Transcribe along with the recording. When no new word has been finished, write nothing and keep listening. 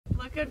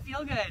look good,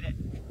 feel good.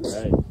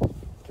 Right.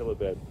 Kill a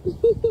bed.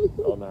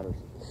 All matters.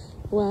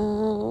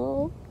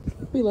 Wow.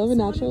 We love a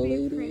natural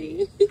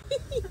lady.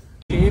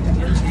 I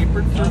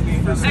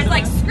was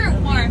like, screw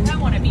warm, I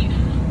want to be.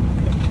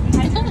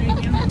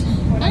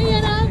 Hi,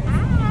 Anna.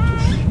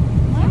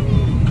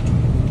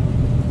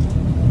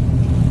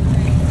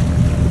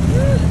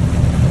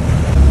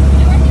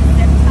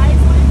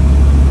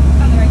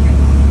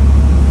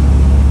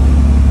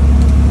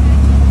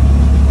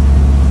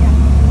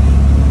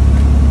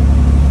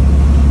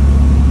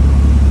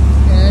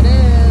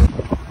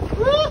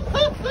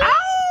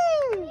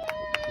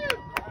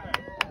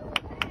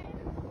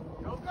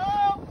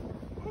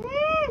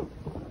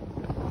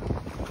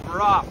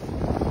 We're off.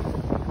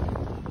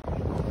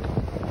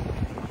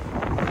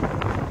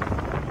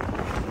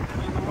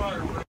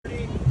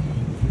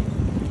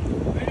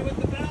 Ready with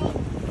the bell?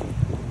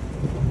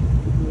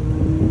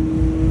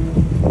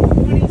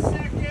 20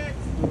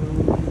 seconds.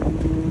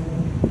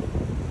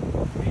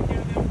 Take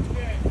down that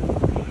good.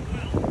 Going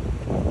well.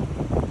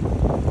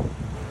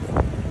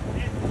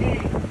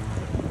 15.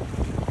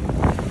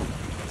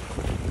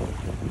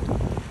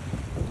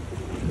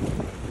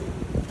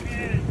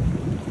 10.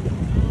 9.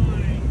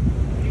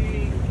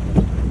 8.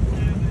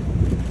 7.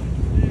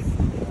 6.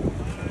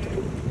 5. 4.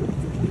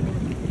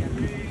 3.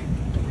 2.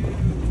 1.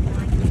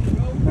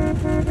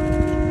 Go.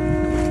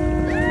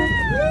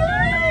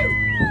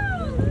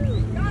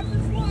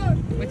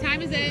 What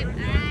time is it?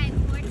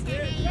 4:10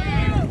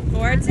 a.m.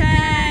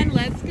 4:10.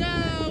 Let's go.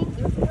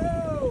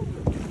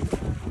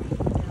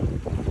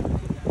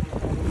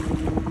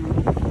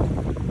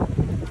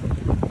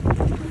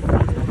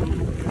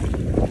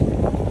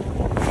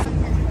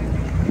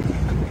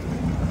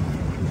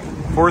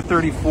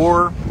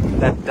 4:34.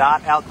 That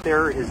dot out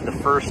there is the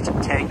first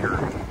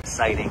tanker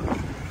sighting.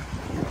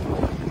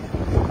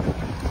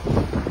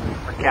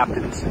 Our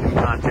captain's in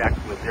contact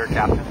with their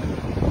captain.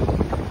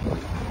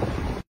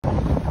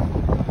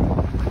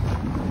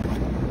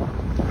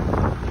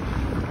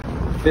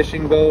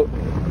 Fishing boat,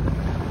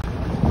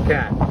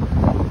 cat.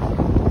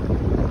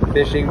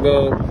 Fishing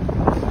boat,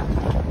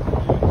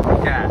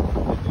 cat.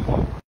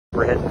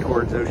 We're heading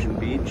towards Ocean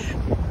Beach.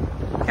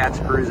 Cat's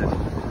cruising.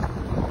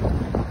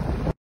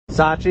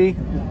 Sachi,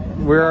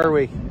 where are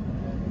we?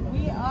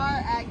 We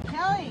are at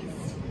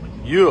Kelly's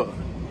You.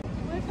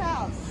 Cliff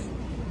House.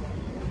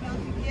 About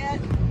to get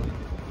to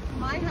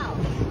my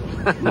house.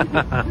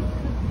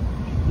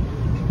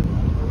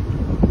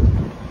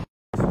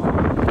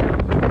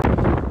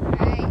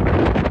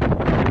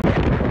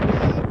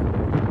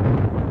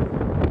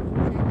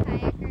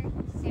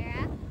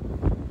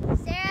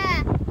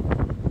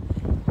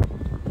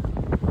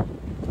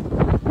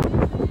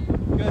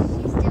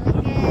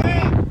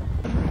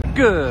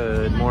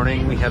 Good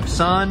morning. We have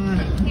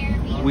sun.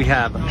 We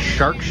have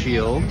shark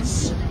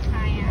shields.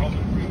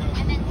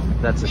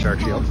 That's a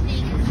shark shield.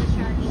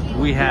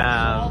 We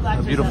have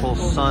a beautiful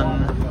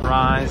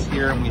sunrise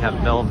here, and we have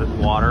velvet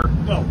water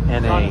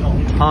and a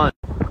ton.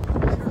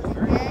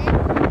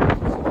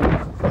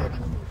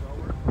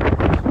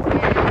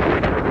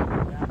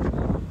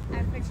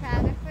 Our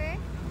photographer.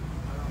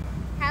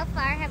 How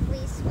far have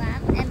we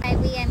swum? And by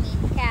we, I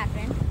mean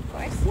Catherine, of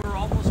course. We're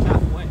almost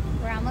halfway.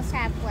 We're almost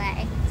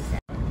halfway. So.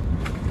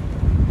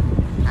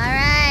 All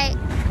right.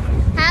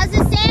 How's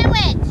the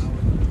sandwich?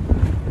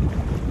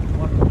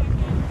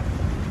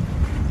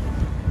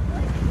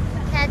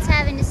 Cat's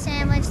having a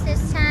sandwich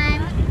this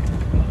time.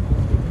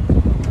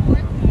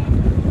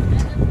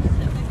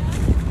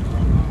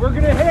 We're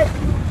gonna hit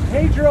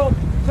Pedro,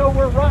 so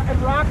we're at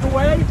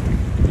Rockaway.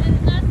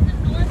 That's the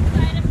north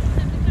side of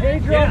Pacifica.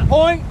 Pedro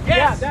Point.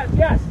 Yes. Yeah,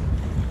 yes.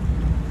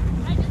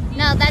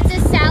 No, that's the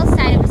south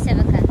side of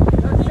Pacifica.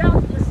 The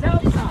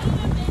south side.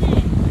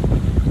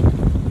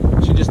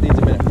 She just needs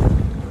a minute.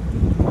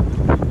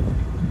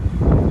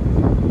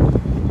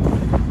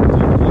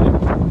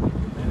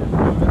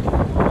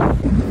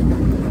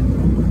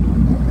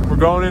 We're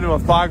going into a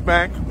fog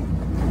bank.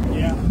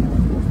 Yeah.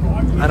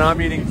 And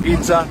I'm eating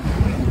pizza.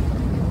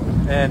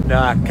 And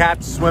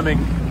Cat's swimming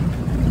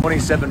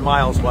 27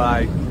 miles while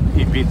I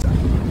eat pizza.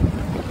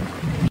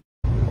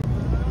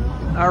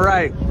 All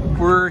right,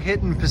 we're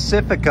hitting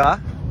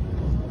Pacifica.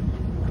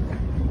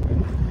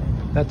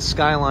 That's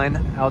skyline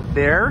out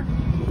there.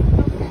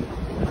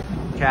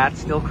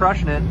 Cat's still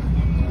crushing it.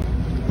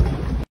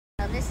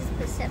 So this is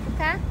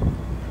Pacifica.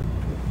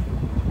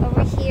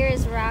 Over here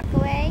is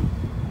Rockaway.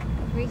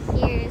 Over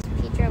here is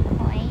Pedro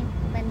Point,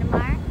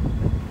 Lindemar.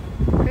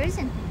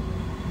 Cruising.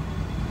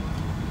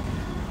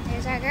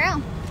 There's our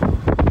girl.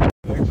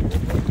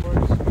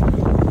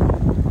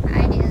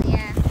 I do,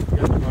 yeah.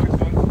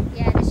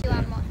 Yeah, does she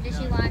want more? Does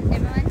she want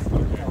different ones?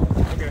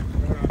 Okay.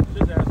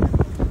 Just ask.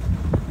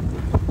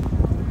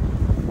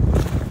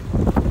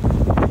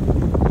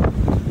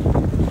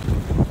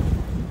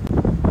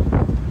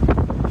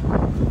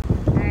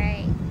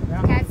 Alright.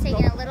 Cat's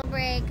taking a little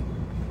break.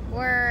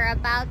 We're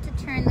about to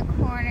turn the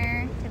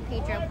corner to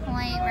Pedro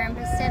Point. We're in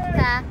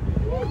Pacifica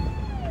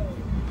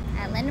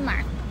at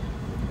Lindemar.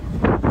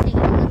 Taking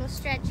a little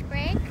stretch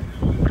break.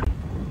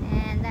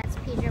 And that's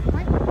Pedro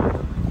Point.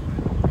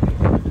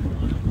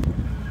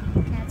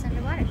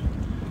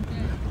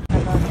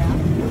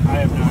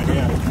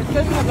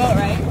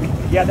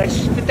 Yeah,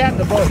 fit that in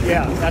the boat.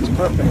 Yeah, that's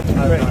perfect.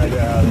 Great.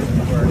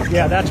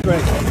 Yeah, that's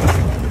great. So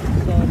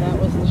that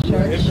was the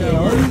shark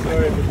shield.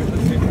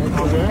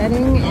 We're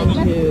heading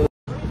into...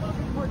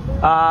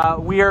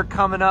 We are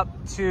coming up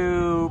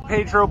to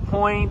Pedro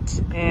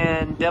Point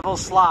and Devil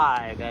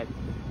Slide. That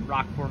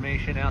rock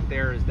formation out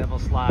there is Devil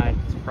Slide.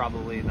 It's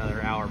probably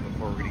another hour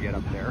before we're gonna get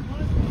up there.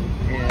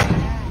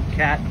 And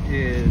Kat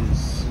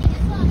is...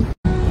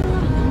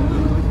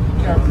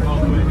 Yeah,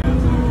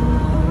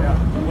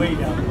 way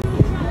down.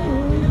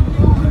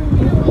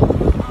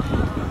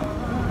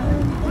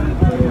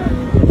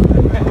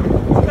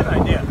 Good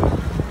idea.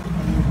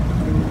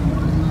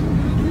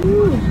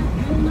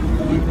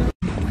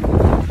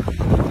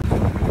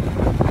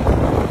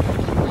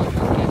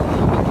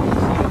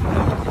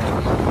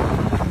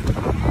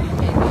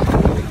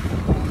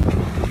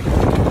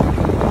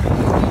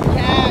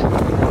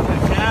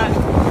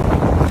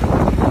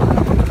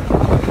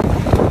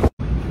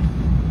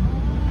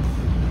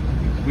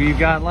 We've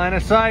got line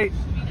of sight.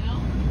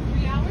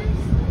 3 hours?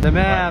 The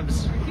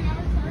Mavs. 2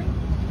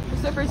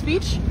 hours, sorry? Surfers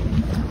Beach?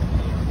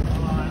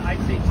 I'd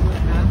say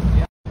 2.5.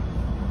 Yeah.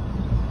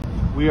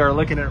 We are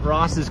looking at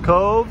Ross's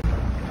Cove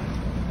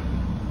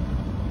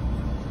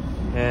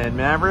and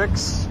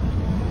Mavericks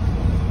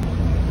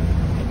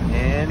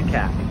and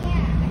Kat.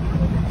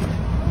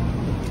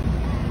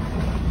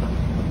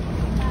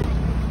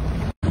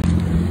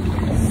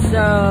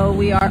 So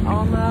we are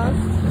almost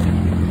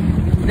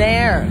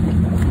there.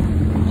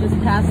 Just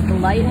past the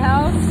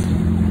lighthouse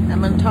at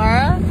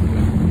Montara.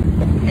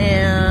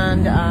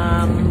 And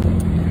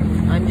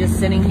I'm just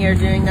sitting here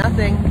doing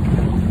nothing.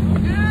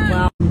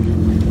 Well,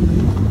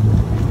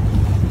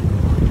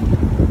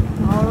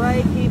 all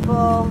right,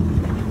 people.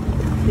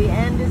 The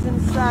end is in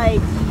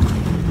sight.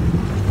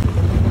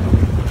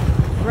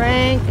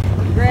 Frank,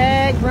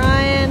 Greg,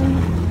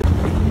 Brian,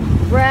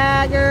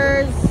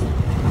 braggers.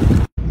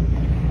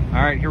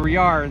 All right, here we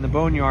are in the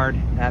boneyard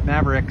at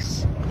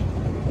Mavericks.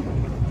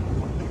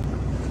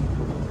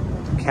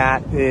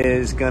 Kat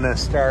is gonna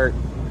start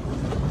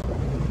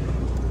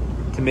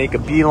to make a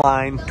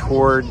beeline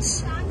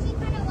towards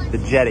the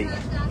jetty.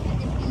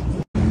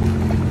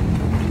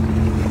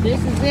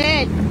 This is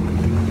it.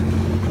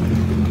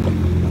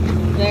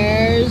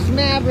 There's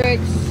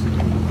Mavericks.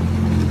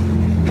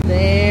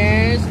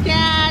 There's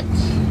Kat.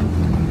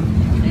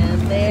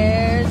 And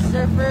there's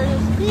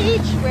Surfers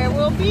Beach, where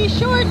we'll be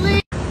shortly.